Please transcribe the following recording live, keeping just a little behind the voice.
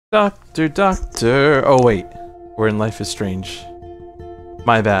Doctor, doctor. Oh wait, we're in Life is Strange.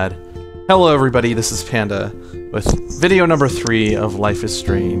 My bad. Hello everybody, this is Panda with video number 3 of Life is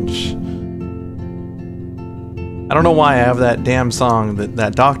Strange. I don't know why I have that damn song,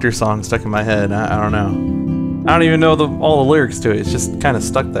 that doctor song stuck in my head. I don't know. I don't even know all the lyrics to it, it's just kind of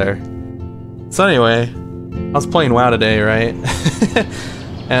stuck there. So anyway, I was playing WoW today, right?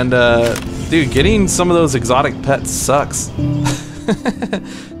 And dude, getting some of those exotic pets sucks.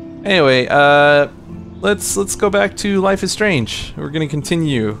 Anyway, let's go back to Life is Strange. We're gonna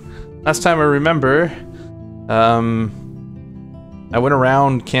continue. Last time I remember, I went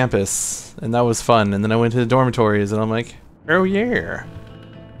around campus, and that was fun. And then I went to the dormitories, and I'm like, oh yeah.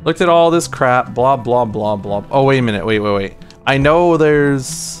 Looked at all this crap, blah blah blah blah. Oh wait a minute, wait. I know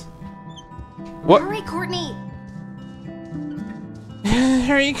there's. What? Hurry, Courtney!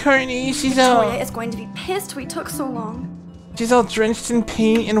 Hurry, Courtney. She's Victoria is going to be pissed we took so long. She's all drenched in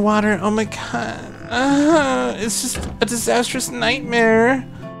paint and water. Oh my god. It's just a disastrous nightmare.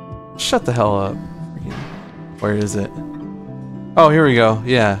 Shut the hell up. Where is it? Oh, here we go.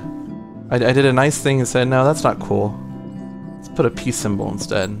 Yeah. I did a nice thing and said, no, that's not cool. Let's put a peace symbol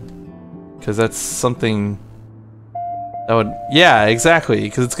instead. Because that's something that would... Yeah, exactly.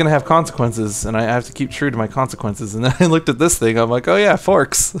 Because it's going to have consequences. And I have to keep true to my consequences. And then I looked at this thing. I'm like, oh yeah,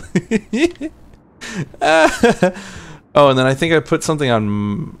 forks. Oh, and then I think I put something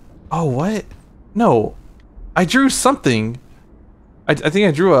on... Oh, what? No. I drew something. I think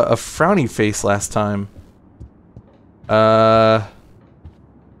I drew a frowny face last time. Alright.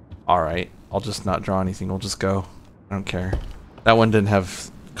 I'll just not draw anything. We'll just go. I don't care. That one didn't have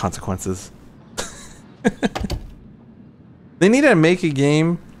consequences. They need to make a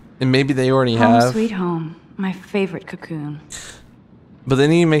game, and maybe they already have. Home sweet home. My favorite cocoon. But they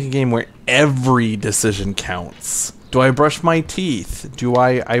need to make a game where every decision counts. Do I brush my teeth? Do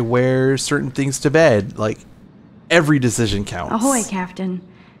I wear certain things to bed? Like, every decision counts. Ahoy, Captain.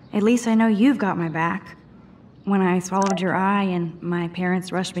 At least I know you've got my back. When I swallowed your eye and my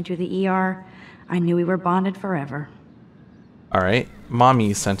parents rushed me to the ER, I knew we were bonded forever. Alright.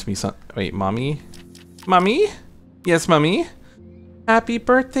 Mommy sent me some... Wait, Mommy? Mommy? Yes, Mommy? Happy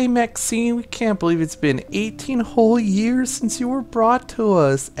birthday, Maxine. We can't believe it's been 18 whole years since you were brought to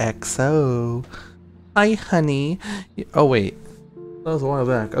us. XO. Hi, honey. Oh, wait. That was a while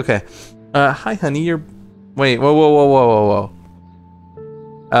back. Okay. Hi, honey. You're... Wait. Whoa.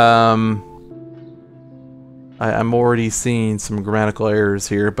 I'm already seeing some grammatical errors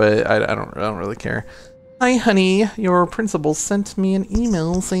here, but I don't really care. Hi, honey. Your principal sent me an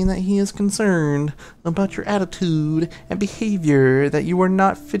email saying that he is concerned about your attitude and behavior, that you are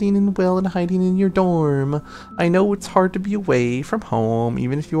not fitting in well and hiding in your dorm. I know it's hard to be away from home,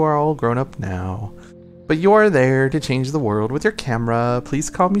 even if you are all grown up now. But you are there to change the world with your camera. Please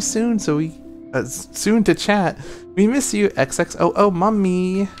call me soon so we... soon to chat. We miss you, XXOO,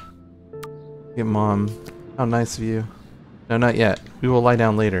 Mommy. Yeah, Mom. How nice of you. No, not yet. We will lie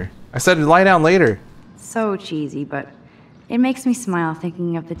down later. I said lie down later. So cheesy, but it makes me smile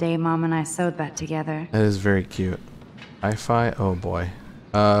thinking of the day Mom and I sewed that together. That is very cute. Hi-Fi? Oh boy.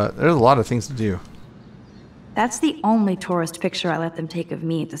 There's a lot of things to do. That's the only tourist picture I let them take of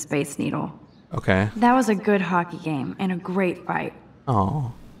me at the Space Needle. Okay. That was a good hockey game and a great fight.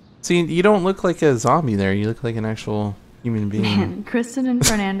 Oh. See, you don't look like a zombie there. You look like an actual human being. Man, Kristen and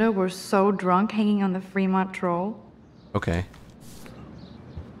Fernando were so drunk hanging on the Fremont Troll. Okay.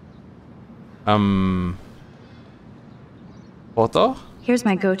 Photo? Here's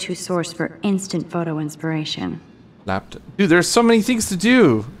my go-to source for instant photo inspiration. Laptop. Dude, there's so many things to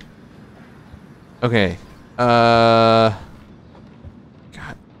do. Okay. God.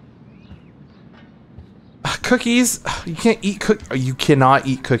 Cookies. You can't eat you cannot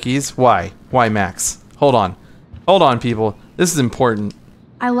eat cookies. Why? Why, Max? Hold on. Hold on, people. This is important.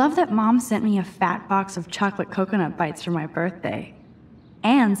 I love that Mom sent me a fat box of chocolate coconut bites for my birthday.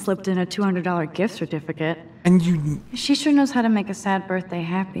 And slipped in a $200 gift certificate. And you... She sure knows how to make a sad birthday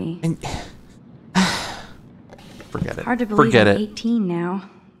happy. And... Forget it. Hard to believe Forget I'm it. 18 now.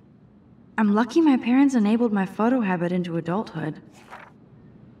 I'm lucky my parents enabled my photo habit into adulthood.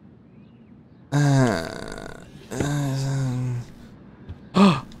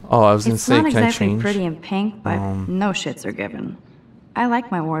 Oh, I was gonna say, can I change? It's not exactly pretty and pink, but no shits are given. I like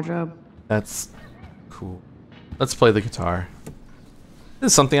my wardrobe. That's cool. Let's play the guitar.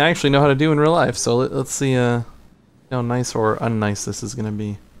 This is something I actually know how to do in real life, so let's see how nice or unnice this is gonna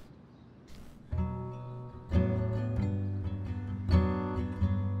be.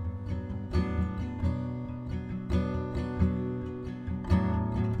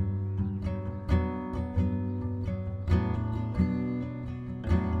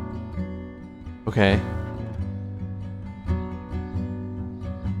 Okay.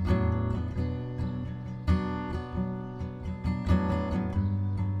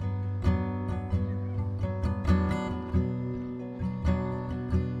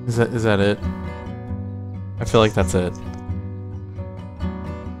 Is that it? I feel like that's it.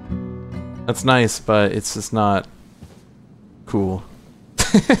 That's nice, but it's just not cool.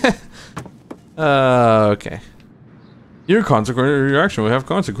 Okay. Your action will have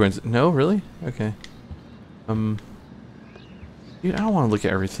consequences. No, really? Okay. Dude, I don't want to look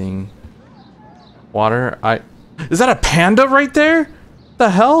at everything. Water. Is that a panda right there? The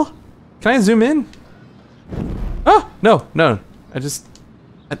hell? Can I zoom in? Oh no, no.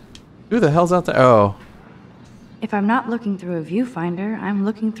 Who the hell's out there? Oh. If I'm not looking through a viewfinder, I'm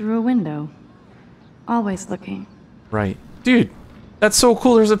looking through a window. Always looking. Right. Dude, that's so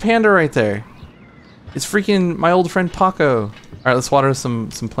cool. There's a panda right there. It's freaking my old friend Paco. Alright, let's water some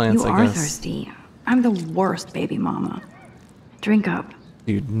plants, You I are guess. thirsty. I'm the worst baby mama. Drink up.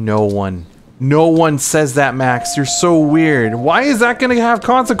 Dude, no one says that, Max. You're so weird. Why is that gonna have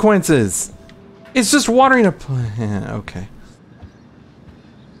consequences? It's just watering a plant. Okay.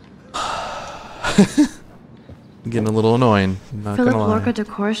 Getting a little annoying. Not Philip gonna lie. Lorca de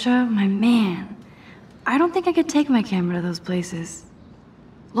Corsia, my man. I don't think I could take my camera to those places.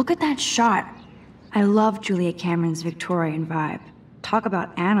 Look at that shot. I love Julia Cameron's Victorian vibe. Talk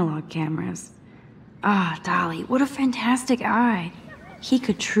about analog cameras. Ah, Dolly, what a fantastic eye. He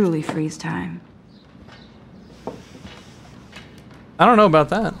could truly freeze time. I don't know about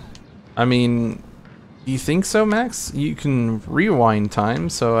that. I mean, you think so, Max? You can rewind time,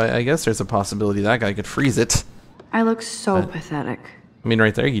 so I guess there's a possibility that guy could freeze it. I look so pathetic. I mean,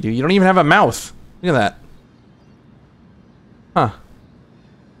 right there you do. You don't even have a mouth. Look at that. Huh.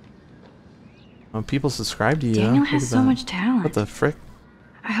 Well, people subscribe to you. Daniel Look has at so that. much talent. What the frick?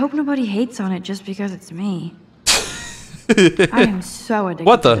 I hope nobody hates on it just because it's me. I am so addicted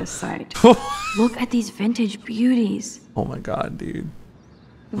What the? to this site. Look at these vintage beauties. Oh my god, dude.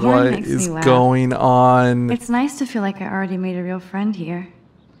 Wine What makes is me laugh. going on? It's nice to feel like I already made a real friend here.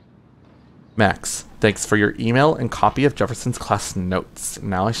 Max, thanks for your email and copy of Jefferson's class notes.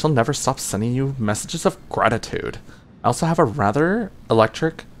 Now I shall never stop sending you messages of gratitude. I also have a rather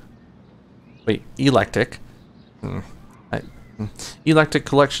electric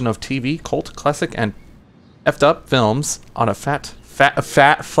collection of TV, cult, classic, and effed up films on a flat.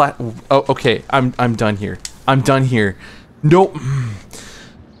 Oh, okay. I'm done here. I'm done here. Nope.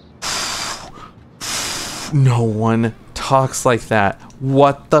 No one talks like that.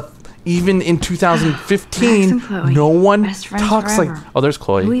 What the? Even in 2015, Max and Chloe, no one best friends talks like. forever. Oh, there's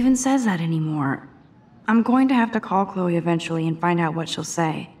Chloe. Who even says that anymore? I'm going to have to call Chloe eventually and find out what she'll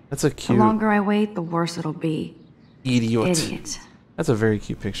say. That's a The cute longer I wait, the worse it'll be. idiot. That's a very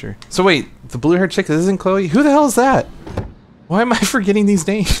cute picture. So wait, the blue-haired chick isn't Chloe? Who the hell is that? Why am I forgetting these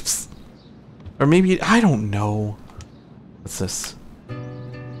names? Or maybe I don't know. What's this?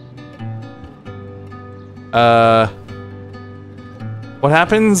 What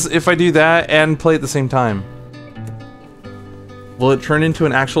happens if I do that and play at the same time? Will it turn into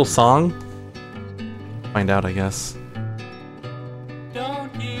an actual song? Find out, I guess.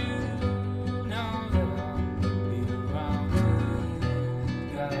 Don't you know that I'll be around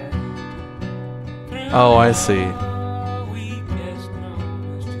to guide Oh, I see. our weakest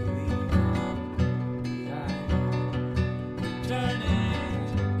moments to leave behind.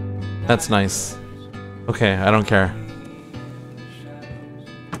 Turning That's nice. Okay, I don't care.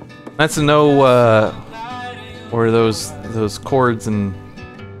 Nice to know where those chords and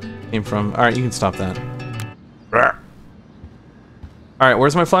came from. All right, you can stop that. All right,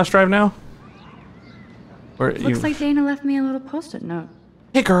 where's my flash drive now? Where Looks like Dana left me a little post-it note.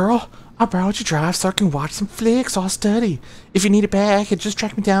 Hey girl, I borrowed your drive so I can watch some flicks or study. If you need it back, just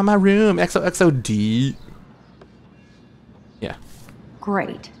track me down my room. XOXOD. Yeah.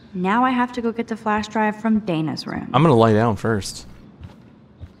 Great. Now I have to go get the flash drive from Dana's room. I'm gonna lie down first.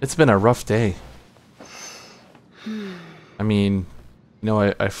 It's been a rough day. I mean, you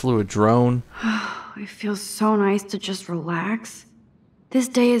know, I flew a drone. It feels so nice to just relax. This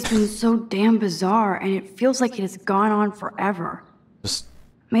day has been so damn bizarre, and it feels like it has gone on forever. Just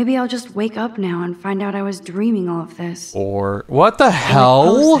Maybe I'll just wake up now and find out I was dreaming all of this. or what the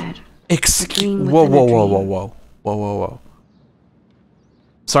hell? said, Excuse. dream Whoa, within a whoa, whoa, whoa, dream. whoa, whoa, whoa, whoa.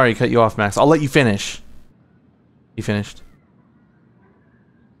 Sorry, to cut you off, Max. I'll let you finish. You finished?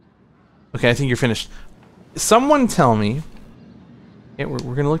 Okay, I think you're finished. Someone tell me. Yeah,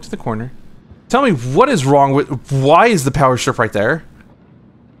 we're gonna look to the corner. Tell me what is wrong with. Why is the power strip right there?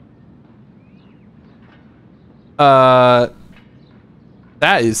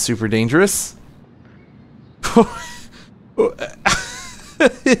 That is super dangerous.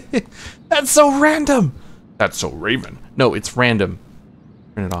 That's so random. That's so Raven. No, it's random.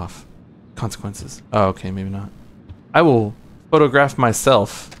 Turn it off. Consequences. Oh, okay, maybe not. I will photograph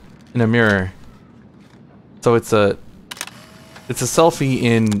myself in a mirror. So it's a selfie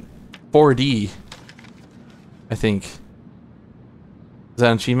in 4D. I think. Is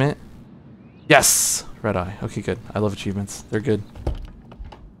that an achievement? Yes! Red eye. Okay, good. I love achievements. They're good.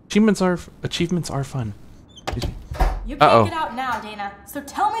 Achievements are fun. Excuse me. You can't get out now, Dana. So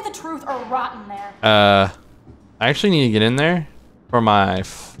tell me the truth or rot in there. I actually need to get in there for my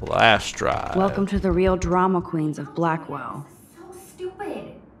flash drive. Welcome to the real drama queens of Blackwell. So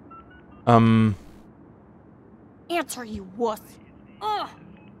stupid. Answer, you wuss. Ugh.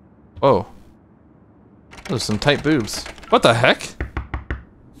 Whoa. Those are some tight boobs. What the heck?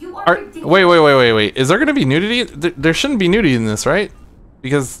 You are ridiculous. Wait. Is there gonna be nudity? There shouldn't be nudity in this, right?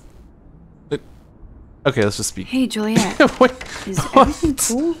 Because... Okay, let's just speak. Hey, Juliet. Wait, Is everything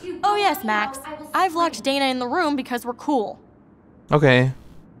cool? Oh yes, Max. I've locked Dana in the room because we're cool. okay.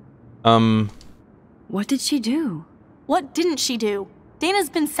 What did she do? What didn't she do? Dana's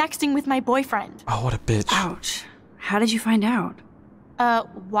been sexting with my boyfriend. Oh, what a bitch. Ouch. How did you find out?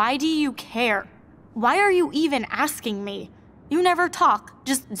 Why do you care? Why are you even asking me? You never talk,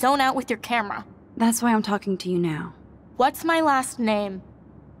 just zone out with your camera. That's why I'm talking to you now. What's my last name?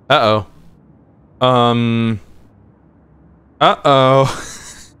 Uh-oh.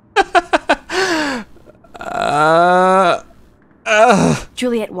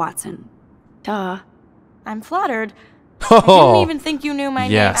 Juliet Watson. Duh. I'm flattered. I didn't Oh, even think you knew my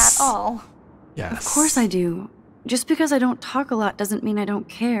yes. name at all. yes. Of course I do. Just because I don't talk a lot doesn't mean I don't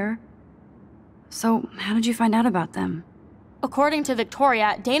care. So, how did you find out about them? According to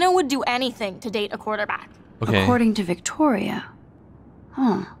Victoria, Dana would do anything to date a quarterback. Okay. According to Victoria.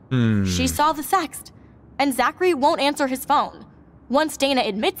 Huh. She saw the sext, and Zachary won't answer his phone. Once Dana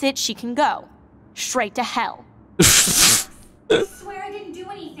admits it, she can go. Straight to hell. I swear I didn't do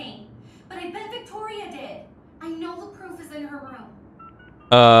anything, but I bet Victoria did. I know the proof is in her room.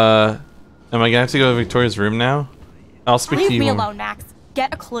 Am I gonna have to go to Victoria's room now? I'll speak to Leave you. me when- alone, Max.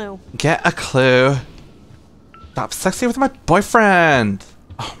 Get a clue. Get a clue. Stop sexting with my boyfriend.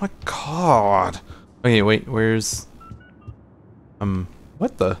 Oh my god. Okay, wait, where's...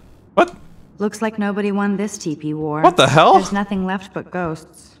 what the... What? Looks like nobody won this TP war. What the hell? There's nothing left but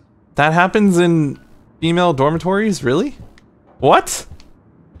ghosts. That happens in female dormitories? Really? What?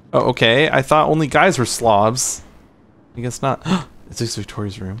 Oh, okay. I thought only guys were slobs. I guess not. Is this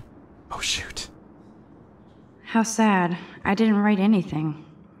Victoria's room? Oh, shoot. How sad. I didn't write anything.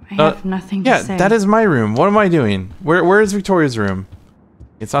 I have nothing to say. Yeah, that is my room. What am I doing? Where is Victoria's room?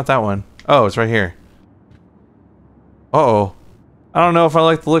 It's not that one. Oh, it's right here. Uh-oh. I don't know if I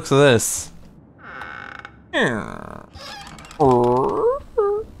like the looks of this.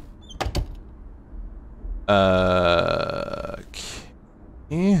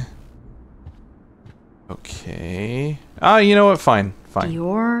 Okay. Okay. Ah, you know what? Fine. Fine.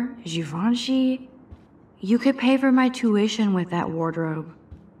 Dior, Givenchy. You could pay for my tuition with that wardrobe.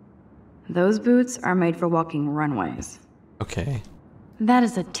 Those boots are made for walking runways. Okay. That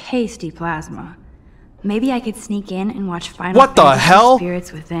is a tasty plasma. Maybe I could sneak in and watch Final What the Fantasy hell?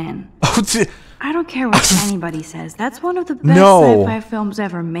 Spirits Within. Oh, I don't care what anybody says. That's one of the best No. sci-fi films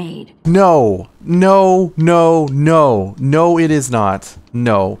ever made. no. No, no, no. No, it is not.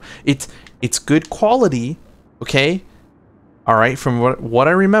 No. It's good quality, okay? All right, from what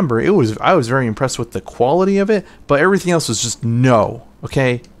I remember, I was very impressed with the quality of it, but everything else was just no,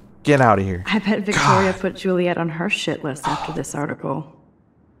 okay? Get out of here. I bet Victoria put Juliet on her shit list after this article.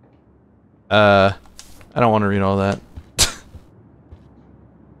 I don't want to read all that.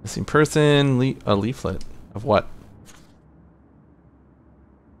 Missing person, a leaflet of what?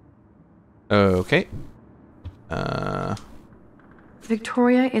 Okay.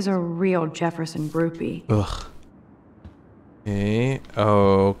 Victoria is a real Jefferson groupie. Ugh. Okay.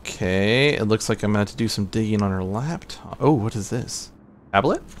 Okay. It looks like I'm gonna have to do some digging on her laptop. Oh, what is this?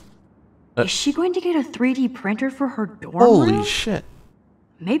 Tablet? Is she going to get a 3D printer for her dorm Holy room? shit.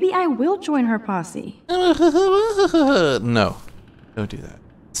 Maybe I will join her posse. No. Don't do that.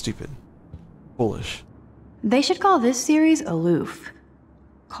 Stupid. Foolish. They should call this series Aloof.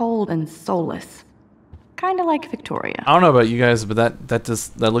 Cold and soulless. Kinda like Victoria. I don't know about you guys, but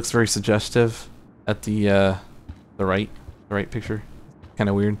that looks very suggestive at the right picture. Kind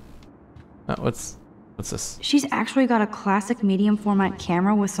of weird. What's this? She's actually got a classic medium format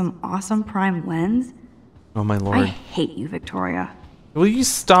camera with some awesome prime lens. Oh my I lord. hate you, Victoria. Will you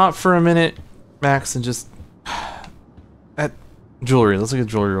stop for a minute, Max, and just Jewelry. Let's look at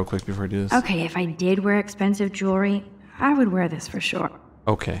jewelry real quick before I do this. Okay, if I did wear expensive jewelry, I would wear this for sure.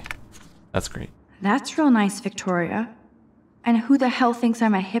 Okay. That's great. That's real nice, Victoria. And who the hell thinks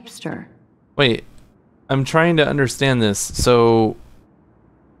I'm a hipster? Wait. I'm trying to understand this. So,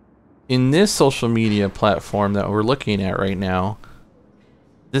 in this social media platform that we're looking at right now,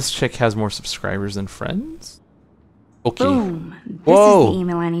 this chick has more subscribers than friends? Okay. Boom. This Whoa. is the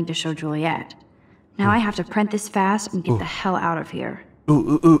email I need to show Juliet. Now I have to print this fast and get the hell out of here.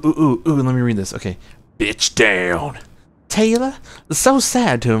 Ooh, let me read this. Okay. Bitch down. Taylor, it's so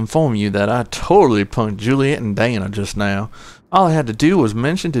sad to inform you that I totally punked Juliet and Dana just now. All I had to do was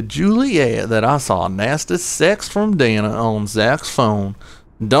mention to Juliet that I saw nasty sex from Dana on Zach's phone.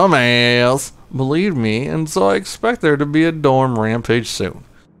 Dumbass. Believe me, and so I expect there to be a dorm rampage soon.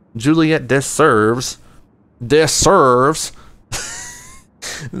 Juliet deserves this for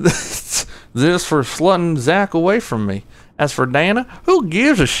slutting Zach away from me. As for Dana, who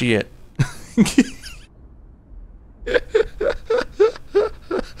gives a shit?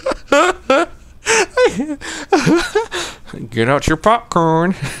 Get out your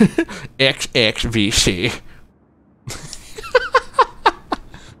popcorn. XXVC.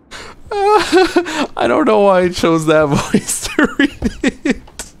 I don't know why I chose that voice to read it.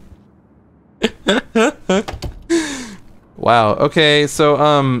 Wow. Okay, so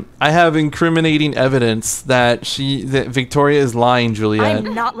I have incriminating evidence that Victoria is lying, Juliet.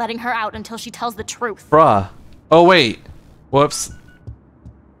 I'm not letting her out until she tells the truth. Bruh. Oh wait. Whoops.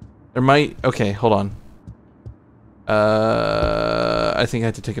 There might. Okay, hold on. I think I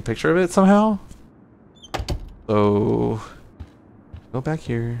had to take a picture of it somehow. So go back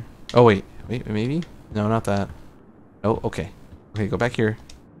here. Oh wait, maybe? No, not that. Oh, okay. Okay, go back here.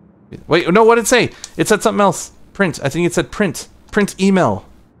 Wait, no, what did it say? It said something else. Print. I think it said print. Print email.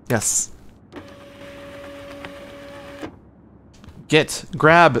 Yes.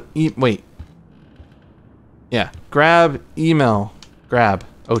 Grab, wait. Yeah, grab, email, grab.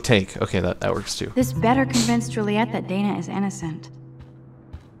 Oh, take. Okay, that works too. This better convince Juliet that Dana is innocent.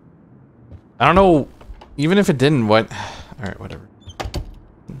 I don't know. Even if it didn't, what? Alright, whatever.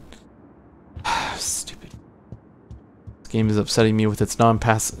 Stupid. This game is upsetting me with its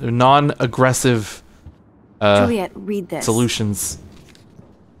non-aggressive Juliet, read this. solutions.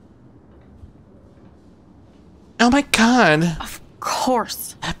 Oh my god! Of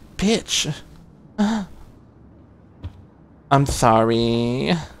course. That bitch. I'm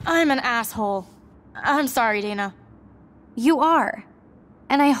sorry. I'm an asshole. I'm sorry, Dana. You are.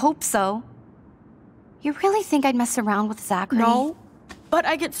 And I hope so. You really think I'd mess around with Zachary? No, but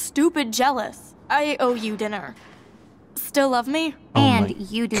I get stupid jealous. I owe you dinner. Still love me? And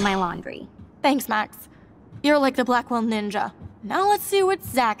you do my laundry. Thanks, Max. You're like the Blackwell Ninja. Now let's see what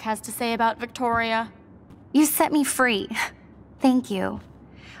Zach has to say about Victoria. You set me free. Thank you.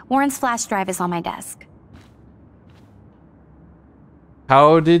 Warren's flash drive is on my desk.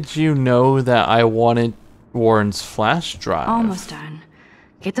 How did you know that I wanted Warren's flash drive? Almost done.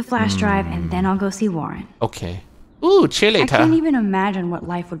 Get the flash drive and then I'll go see Warren. Okay. Ooh, cheerleader. I can't even imagine what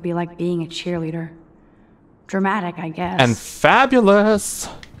life would be like being a cheerleader. Dramatic, I guess. And fabulous.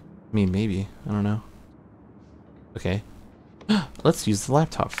 I mean, maybe. I don't know. Okay. Let's use the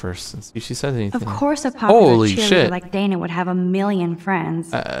laptop first and see if she says anything. Of course a popular Holy cheerleader shit. like Dana would have a million friends.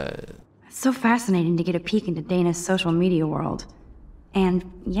 It's so fascinating to get a peek into Dana's social media world. And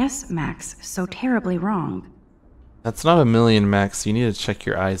yes, Max, so terribly wrong. That's not a million, Max. You need to check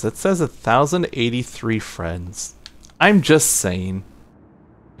your eyes. That says 1,083 friends. I'm just saying.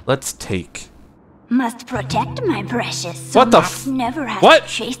 Let's take. Must protect my precious, so What the Max never has what? to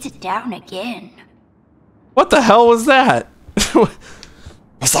chase it down again. What the hell was that?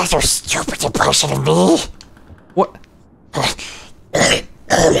 Was that your stupid impression of me? What?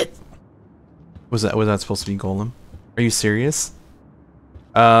 Was that supposed to be Golem? Are you serious?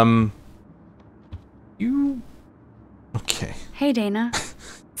 You... Okay. Hey, Dana.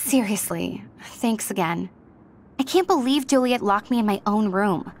 Seriously, thanks again. I can't believe Juliet locked me in my own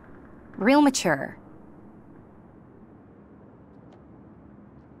room. Real mature.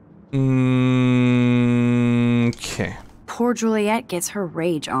 Okay. Poor Juliet gets her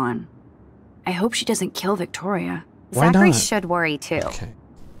rage on. I hope she doesn't kill Victoria. Why Zachary not? should worry too. Okay.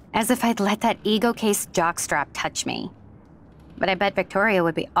 As if I'd let that ego-cased jockstrap touch me. But I bet Victoria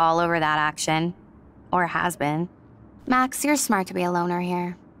would be all over that action. Or has been. Max, you're smart to be a loner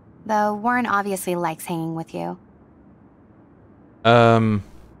here. Though Warren obviously likes hanging with you.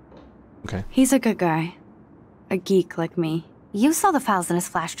 Okay. He's a good guy. A geek like me. You saw the files in his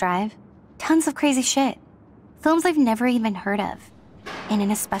flash drive. Tons of crazy shit. Films I've never even heard of. And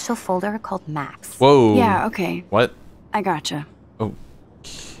in a special folder called Max. Whoa. Yeah, okay. What? I gotcha.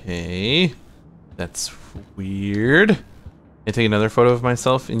 Okay. That's weird. Can I take another photo of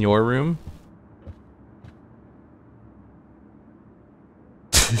myself in your room?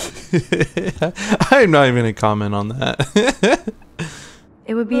 I'm not even gonna comment on that.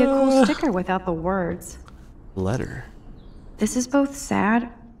 It would be a cool sticker without the words. Letter. This is both sad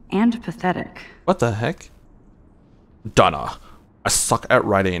and pathetic. What the heck? Donna, I suck at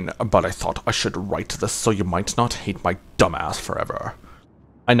writing, but I thought I should write this so you might not hate my dumbass forever.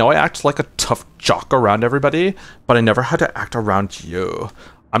 I know I act like a tough jock around everybody, but I never had to act around you.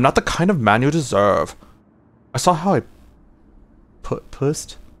 I'm not the kind of man you deserve. I saw how I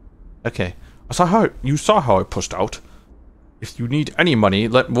pushed? Okay. You saw how I pushed out. If you need any money,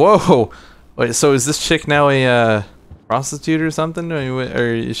 whoa! Wait, so is this chick now a, prostitute or something?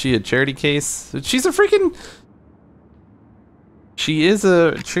 Or is she a charity case? She's a freaking... She is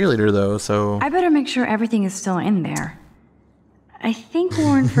a cheerleader, though, so... I better make sure everything is still in there. I think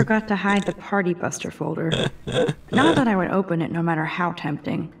Warren forgot to hide the Party Buster folder. Not that I would open it no matter how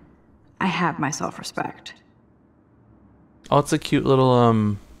tempting. I have my self-respect. Oh, it's a cute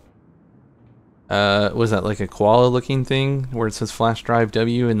little, was that like a koala-looking thing? Where it says flash drive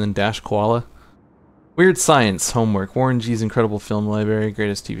W and then dash koala? Weird Science homework. Warren G's incredible film library.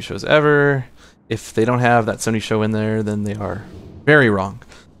 Greatest TV shows ever. If they don't have that Sony show in there, then they are very wrong.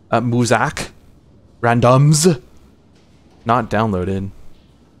 Muzak. Randoms. Not downloaded.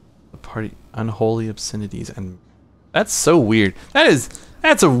 The party. Unholy obscenities. And that's so weird.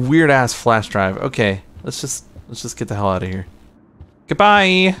 That's a weird-ass flash drive. Okay. Let's just get the hell out of here.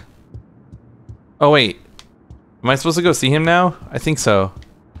 Goodbye. Oh, wait. Am I supposed to go see him now? I think so.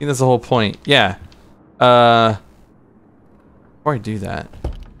 I think that's the whole point. Yeah. Before I do that,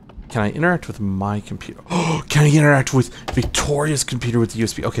 can I interact with my computer? Oh, can I interact with Victoria's computer with the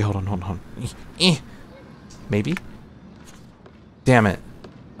USB? Okay, hold on. Maybe? Damn it.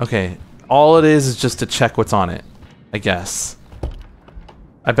 Okay. All it is just to check what's on it, I guess.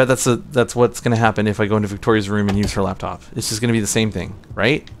 I bet that's what's gonna happen if I go into Victoria's room and use her laptop. It's just gonna be the same thing,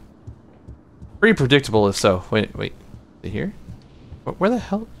 right? Pretty predictable if so. Wait. Is it here? Where the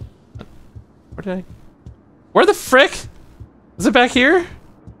hell? Where the frick? Is it back here?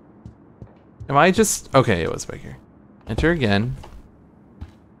 Am I just... Okay, it was back here. Enter again.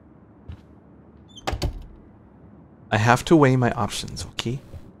 I have to weigh my options, okay?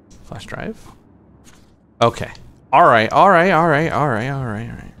 Flash drive. Okay. Alright.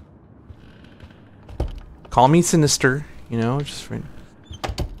 Call me sinister, you know, just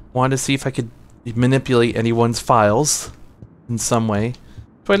wanted to see if I could manipulate anyone's files in some way.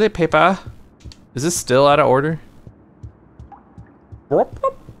 Toilet paper. Is this still out of order? Drop.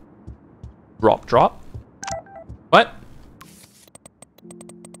 What?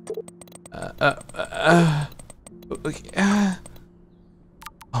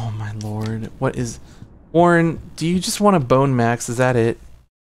 Oh my lord. What is... Warren, do you just want to bone Max? Is that it?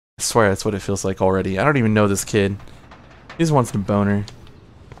 I swear that's what it feels like already. I don't even know this kid. He just wants to bone her.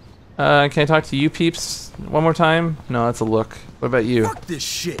 Can I talk to you peeps one more time? No, that's a look. What about you? Fuck this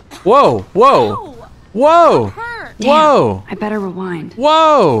shit. Whoa! Ow! Hurt. Whoa! I better rewind.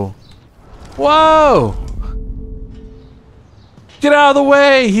 Whoa! Get out of the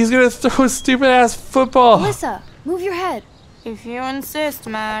way! He's gonna throw a stupid ass football. Alyssa, move your head. If you insist,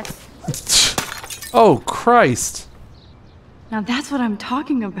 Max. Oh Christ! Now that's what I'm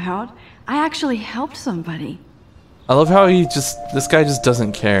talking about. I actually helped somebody. I love how this guy just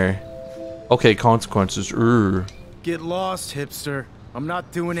doesn't care. Okay, consequences. Get lost, hipster. I'm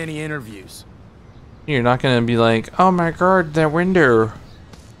not doing any interviews. You're not gonna be like, oh my god, that window.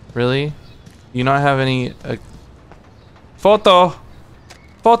 Really? You not have any photo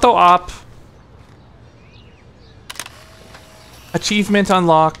op. Achievement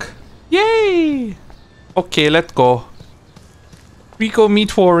unlock. Yay! Okay, let's go. We go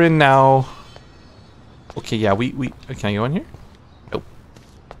meet Warren now. Okay, yeah, we can I go in here? Nope.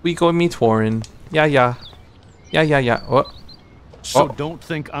 We go meet Warren. Yeah. Oh. So don't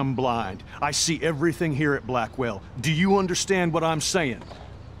think I'm blind. I see everything here at Blackwell. Do you understand what I'm saying?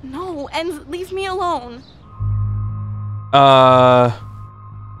 No, and leave me alone. That's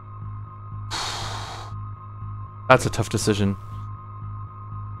a tough decision.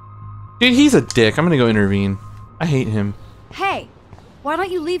 Dude, he's a dick. I'm gonna go intervene. I hate him. Hey, why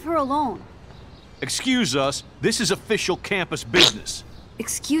don't you leave her alone? Excuse us, this is official campus business.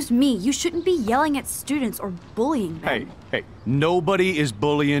 Excuse me, you shouldn't be yelling at students or bullying them. Hey, nobody is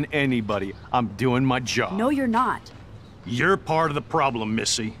bullying anybody. I'm doing my job. No, you're not. You're part of the problem,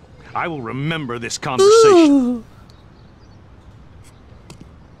 Missy. I will remember this conversation.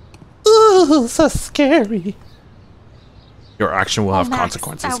 Ooh, so scary. Your action will have Max,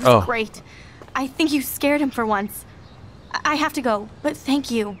 consequences. That was great. I think you scared him for once. I have to go, but thank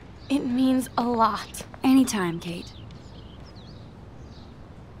you. It means a lot. Anytime, Kate.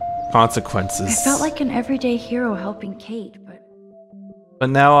 Consequences. I felt like an everyday hero helping Kate, But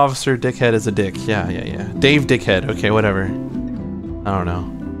now Officer Dickhead is a dick. Yeah. Dave Dickhead. Okay, whatever. I don't know.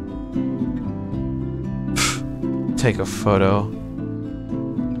 Take a photo.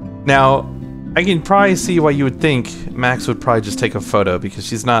 Now, I can probably see why you would think Max would probably just take a photo because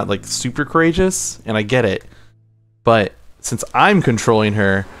she's not like super courageous, and I get it. But since I'm controlling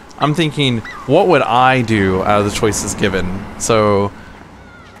her, I'm thinking, what would I do out of the choices given? So,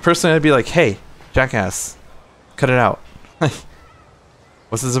 personally, I'd be like, hey, jackass, cut it out.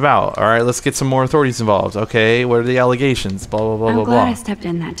 What's this about? All right, let's get some more authorities involved. Okay, what are the allegations? Blah, blah, blah, I'm blah, glad blah. I stepped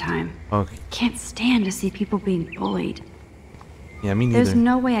in that time. Okay. Can't stand to see people being bullied. Yeah, me neither. There's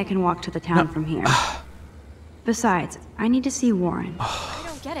no way I can walk to the town from here. Besides, I need to see Warren. I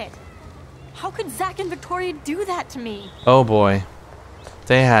don't get it. How could Zach and Victoria do that to me? Oh boy.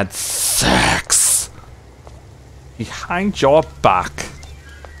 They had sex. Behind your back.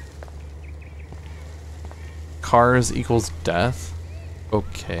 Cars equals death?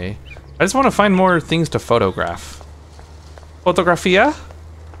 Okay. I just want to find more things to photograph. Fotografia?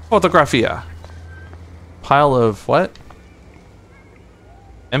 Fotografia. Pile of what?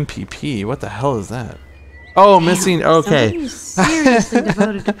 MPP? What the hell is that? Oh, Damn, missing. Okay. Somebody's seriously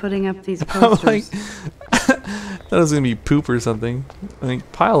devoted to putting up these I'm posters. like, that was gonna be poop or something. I think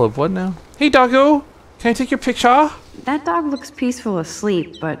pile of what now? Hey, doggo, can I take your picture? That dog looks peaceful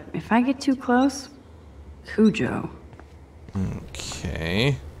asleep, but if I get too close, Cujo.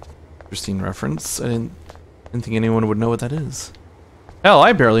 Okay. Interesting reference. I didn't think anyone would know what that is. Hell,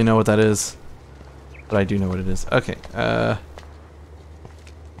 I barely know what that is, but I do know what it is. Okay.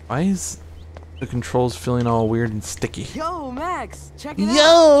 Why is the controls feeling all weird and sticky? Yo, Max, check it out.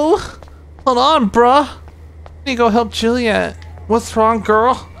 Yo! Hold on, bruh. Let me go help Juliet. What's wrong,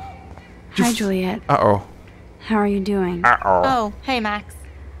 girl? Hi, Juliet. Uh-oh. How are you doing? Uh-oh. Oh, hey, Max.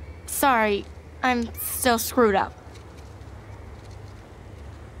 Sorry, I'm still screwed up.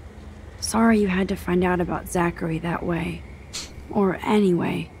 Sorry you had to find out about Zachary that way. Or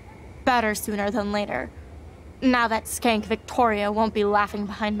anyway. Better sooner than later. Now that skank Victoria won't be laughing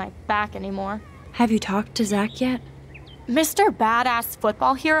behind my back anymore. Have you talked to Zach yet? Mr. Badass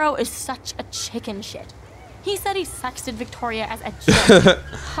Football Hero is such a chicken shit. He said he sexted Victoria as a joke.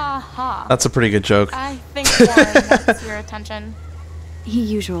 Ha ha. That's a pretty good joke. I think Warren gets your attention. He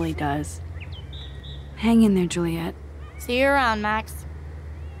usually does. Hang in there, Juliet. See you around, Max.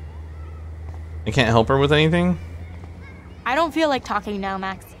 I can't help her with anything? I don't feel like talking now,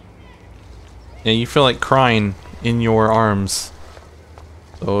 Max. Yeah, you feel like crying in your arms.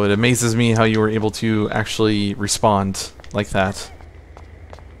 So it amazes me how you were able to actually respond like that.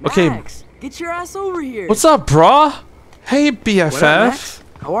 Okay. Max, get your ass over here. What's up, brah? Hey, BFF. What up, Max?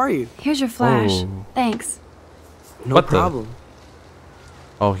 How are you? Here's your flash. Oh. Thanks. No What the- problem.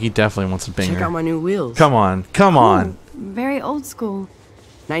 Oh, he definitely wants a banger. Check out my new wheels. Come on, come on. Very old school.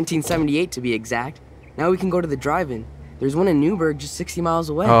 1978 to be exact. Now we can go to the drive-in. There's one in Newburgh just 60 miles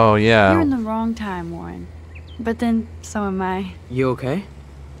away. Oh, yeah. You're in the wrong time, Warren. But then, so am I. You okay?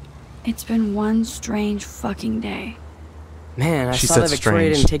 It's been one strange fucking day. Man, I She saw said that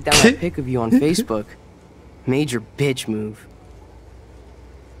Victoria strange. didn't take down that pic of you on Facebook. Major bitch move.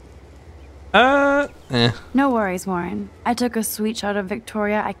 No worries, Warren. I took a sweet shot of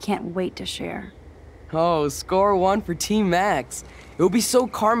Victoria I can't wait to share. Oh, score one for Team Max. It would be so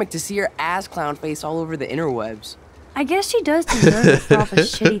karmic to see her ass clown face all over the interwebs. I guess she does deserve it for all the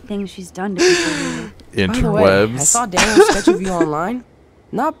shitty things she's done to people here. By the way, I Interwebs. saw Daniel's sketch of you online.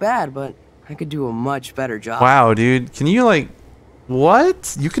 Not bad, but I could do a much better job. Wow, dude. Can you, like...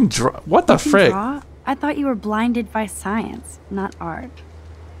 What? You can draw... What the You can frick? draw? I thought you were blinded by science, not art.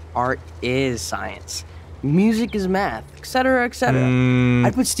 Art is science. Music is math, etc., etc.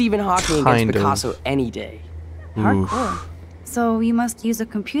 I'd put Stephen Hawking kind against of. Picasso any day. Hardcore. So you must use a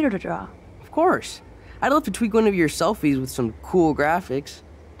computer to draw. Of course. I'd love to tweak one of your selfies with some cool graphics.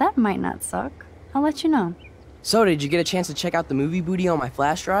 That might not suck. I'll let you know. So, did you get a chance to check out the movie booty on my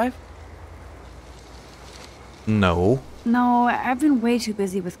flash drive? No. No, I've been way too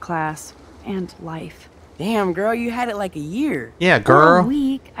busy with class and life. Damn, girl, you had it like a year. Yeah, For a girl.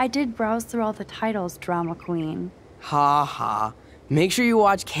 week, I did browse through all the titles, drama queen. Ha ha. Make sure you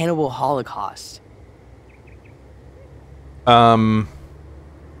watch Cannibal Holocaust.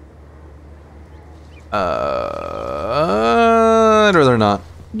 I'd rather not.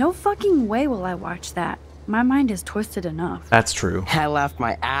 No fucking way will I watch that. My mind is twisted enough. That's true. I laughed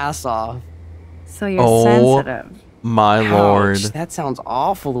my ass off. So you're Oh. sensitive. My lord. Ouch, that sounds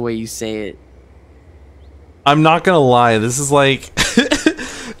awful the way you say it. I'm not gonna lie, this is like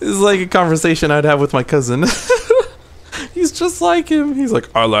this is like a conversation I'd have with my cousin. He's just like him. He's like,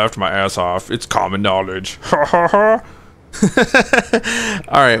 I laughed my ass off. It's common knowledge. Alright,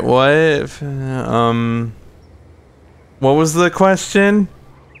 what was the question?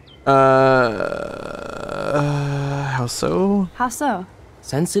 How so? How so?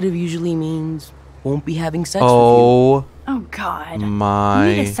 Sensitive usually means won't be having sex Oh. Oh, God. My.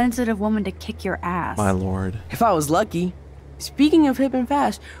 You need a sensitive woman to kick your ass. My lord. with you. If I was lucky. Speaking of hip and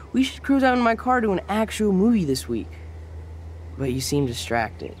fast, we should cruise out in my car to an actual movie this week. But you seem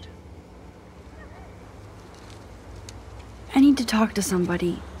distracted. I need to talk to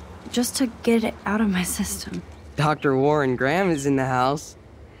somebody, just to get it out of my system. Dr. Warren Graham is in the house.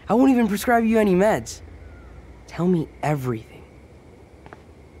 I won't even prescribe you any meds. Tell me everything.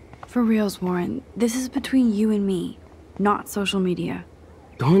 For reals, Warren, this is between you and me, not social media.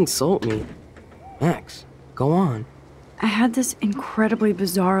 Don't insult me. Max, go on. I had this incredibly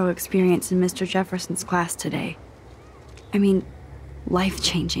bizarro experience in Mr. Jefferson's class today. I mean,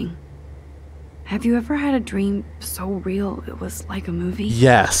 life-changing. Have you ever had a dream so real it was like a movie?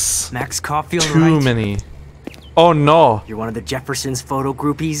 Yes. Max Caulfield, Too right? many. Oh no. You're one of the Jefferson's photo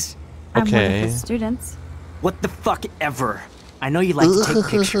groupies? I'm one of Okay. his students. What the fuck ever? I know you like to take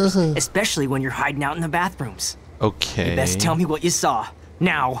pictures, especially when you're hiding out in the bathrooms. Okay. You best tell me what you saw.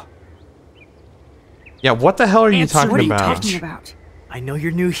 Now. Yeah, what the hell are you Answer talking What are you about? talking about? I know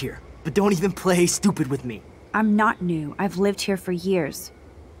you're new here, but don't even play stupid with me. I'm not new. I've lived here for years.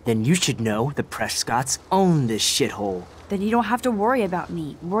 Then you should know the Prescotts own this shithole. Then you don't have to worry about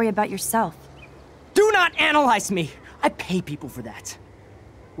me. Worry about yourself. Do not analyze me! I pay people for that.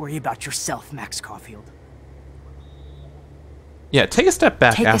 Worry about yourself, Max Caulfield. Yeah, take a step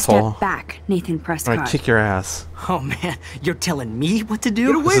back, Take asshole. a step back, Nathan I'm Prescott. gonna kick your ass. Oh man, you're telling me what to do?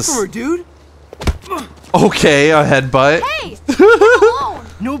 Get away This from is- her, dude! Okay, a headbutt. Hey! Leave him alone!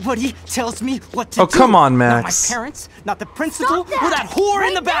 Nobody tells me what to do. Oh, come on, Not Max. my parents, not the principal, or that whore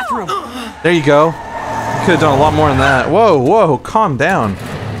in the bathroom. There you go. You could have done a lot more than that. Whoa, whoa, calm down.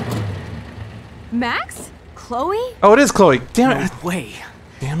 Max? Chloe? Oh, it is Chloe. Damn No it. way.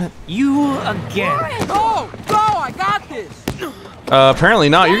 Damn it. You again. Go! Go! I got this! Apparently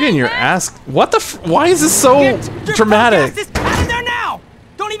not. You're getting your ass. What the? Why is this so Get your dramatic? punk asses out of there now!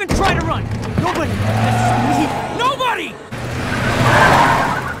 Don't even try to run. Nobody. That's me. Nobody.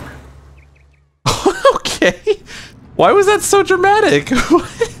 Okay. Why was that so dramatic?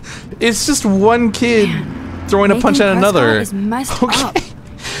 It's just one kid throwing a punch Nathan at another. Prescott is messed Okay. up.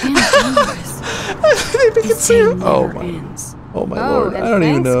 And dangerous. They make it This seem. game Oh never my. ends. Oh my Oh, lord. and I don't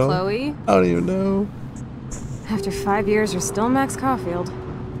even thanks, know. Chloe. I don't even know. After 5 years, you're still Max Caulfield.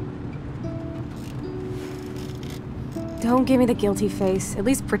 Don't give me the guilty face. At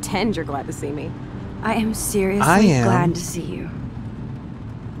least pretend you're glad to see me. I am seriously I am. glad to see you.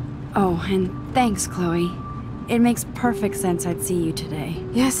 Oh, and thanks, Chloe. It makes perfect sense I'd see you today.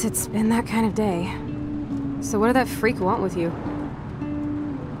 Yes, it's been that kind of day. So what did that freak want with you?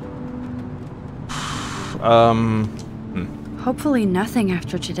 Hopefully nothing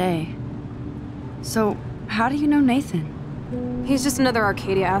after today. So, how do you know Nathan? He's just another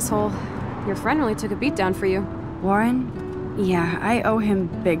Arcadia asshole. Your friend really took a beat down for you. Warren? Yeah, I owe him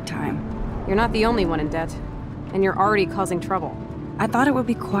big time. You're not the only one in debt. And you're already causing trouble. I thought it would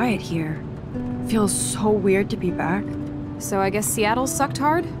be quiet here. Feels so weird to be back. So I guess Seattle sucked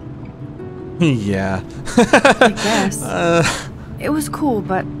hard? Yeah. I guess. It was cool,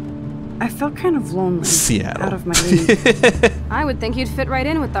 but I felt kind of lonely. Seattle. Out of my league. I would think you'd fit right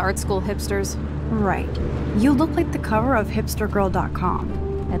in with the art school hipsters. Right. You look like the cover of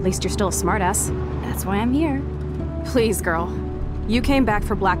hipstergirl.com. At least you're still a smartass. That's why I'm here. Please, girl. You came back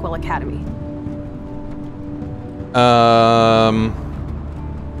for Blackwell Academy.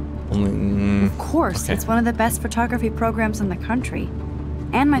 Of course, okay. it's one of the best photography programs in the country.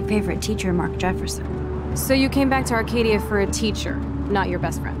 And my favorite teacher, Mark Jefferson. So you came back to Arcadia for a teacher, not your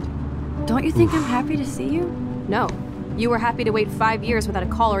best friend. Don't you think I'm happy to see you? No. You were happy to wait 5 years without a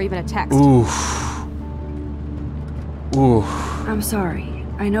call or even a text. Oof. Oof. I'm sorry.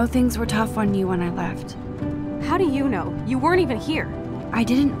 I know things were tough on you when I left. How do you know? You weren't even here. I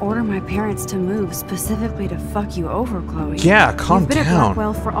didn't order my parents to move specifically to fuck you over, Chloe. Yeah, calm You've been at down.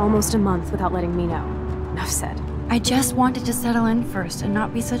 Blackwell for almost a month without letting me know. Enough said. I just wanted to settle in first and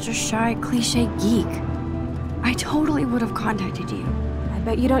not be such a shy, cliche geek. I totally would have contacted you. I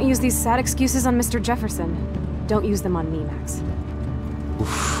bet you don't use these sad excuses on Mr. Jefferson. Don't use them on me, Max.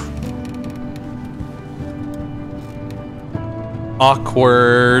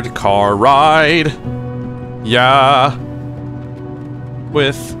 Awkward car ride. Yeah.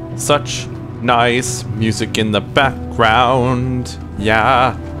 With such nice music in the background.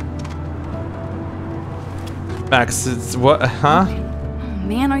 Yeah. Max, it's what? Huh?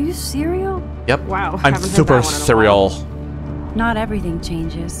 Man, are you serial? Yep. Wow, I'm haven't heard super that one in a serial. Not everything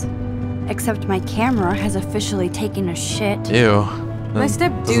changes. Except my camera has officially taken a shit. Ew. My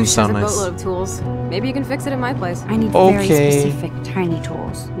step Doesn't douche has a sound nice. boatload of tools. Maybe you can fix it at my place. I need Okay. very specific tiny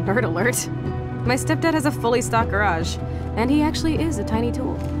tools. Nerd alert. My stepdad has a fully stocked garage, and he actually is a tiny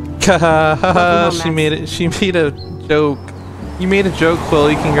tool. Haha, home, she Max. made it. She made a joke. You made a joke,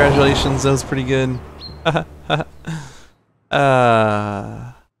 Quilly. Congratulations. That was pretty good.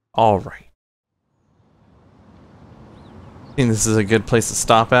 All right. I think this is a good place to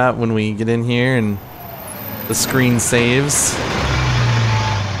stop at when we get in here and the screen saves.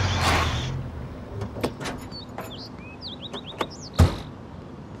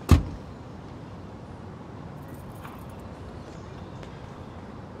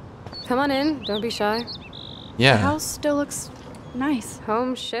 Come on in, don't be shy. Yeah. The house still looks nice.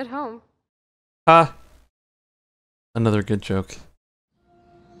 Home, shit, home. Ha. Another good joke.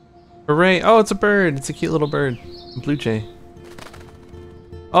 Hooray. Oh, it's a bird. It's a cute little bird. A blue jay.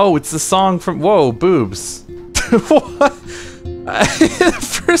 Oh, it's the song from... Whoa, boobs. What? The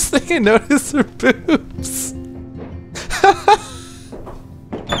first thing I noticed are boobs.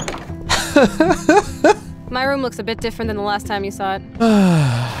 My room looks a bit different than the last time you saw it.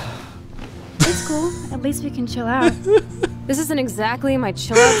 It's cool. At least we can chill out. This isn't exactly my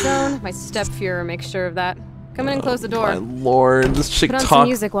chill-out zone. My step-Fuhrer makes sure of that. Come in and close the door. My lord, this chick Put on some talks...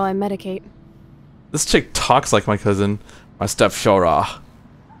 music while I medicate. This chick talks like my cousin. My step Führer.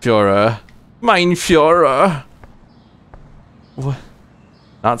 Führer. Mein Führer. What?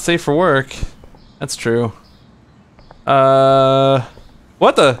 Not safe for work. That's true.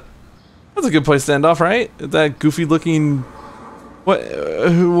 What the? That's a good place to end off, right? That goofy looking...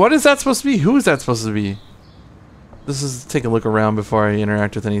 What is that supposed to be? Who is that supposed to be? This is take a look around before I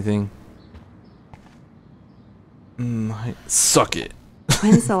interact with anything. Suck it.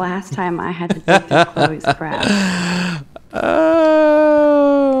 When's the last time I had to dig through Chloe's crap?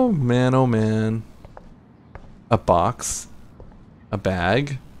 Oh man, oh man. A box. A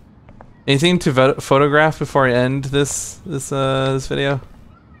bag. Anything to photograph before I end this video?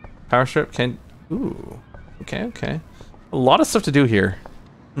 Power strip? Ooh. Okay, okay. A lot of stuff to do here.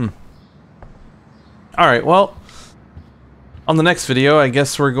 Alright, well. On the next video, I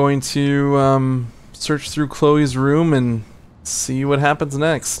guess we're going to search through Chloe's room and see what happens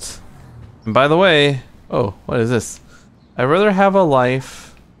next. And by the way, oh, what is this? I'd rather have a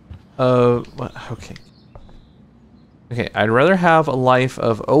life of... Okay. Okay, I'd rather have a life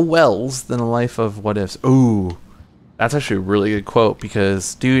of oh wells than a life of what ifs. Ooh, that's actually a really good quote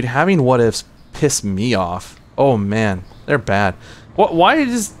because, dude, having what ifs piss me off. Oh man, they're bad. What? Why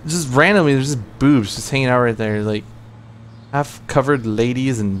just randomly there's just boobs just hanging out right there, like half covered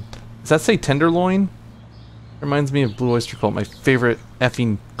ladies, and does that say Tenderloin? Reminds me of Blue Oyster Cult, my favorite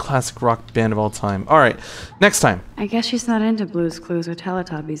effing classic rock band of all time. All right, next time. I guess she's not into Blue's Clues or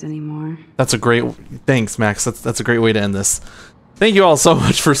Teletubbies anymore. That's a great... Thanks, Max. That's a great way to end this. Thank you all so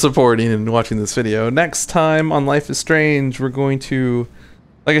much for supporting and watching this video. Next time on Life is Strange, we're going to,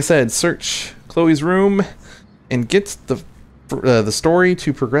 like I said, search Chloe's room and get the story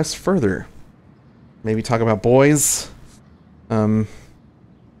to progress further. Maybe talk about boys, and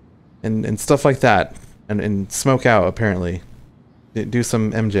stuff like that. And smoke out, apparently. Do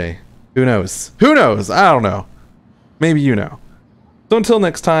some MJ. Who knows? Who knows? I don't know. Maybe you know. So until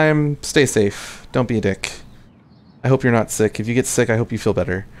next time, stay safe. Don't be a dick. I hope you're not sick. If you get sick, I hope you feel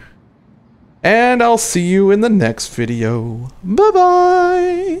better. And I'll see you in the next video.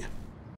 Bye-bye!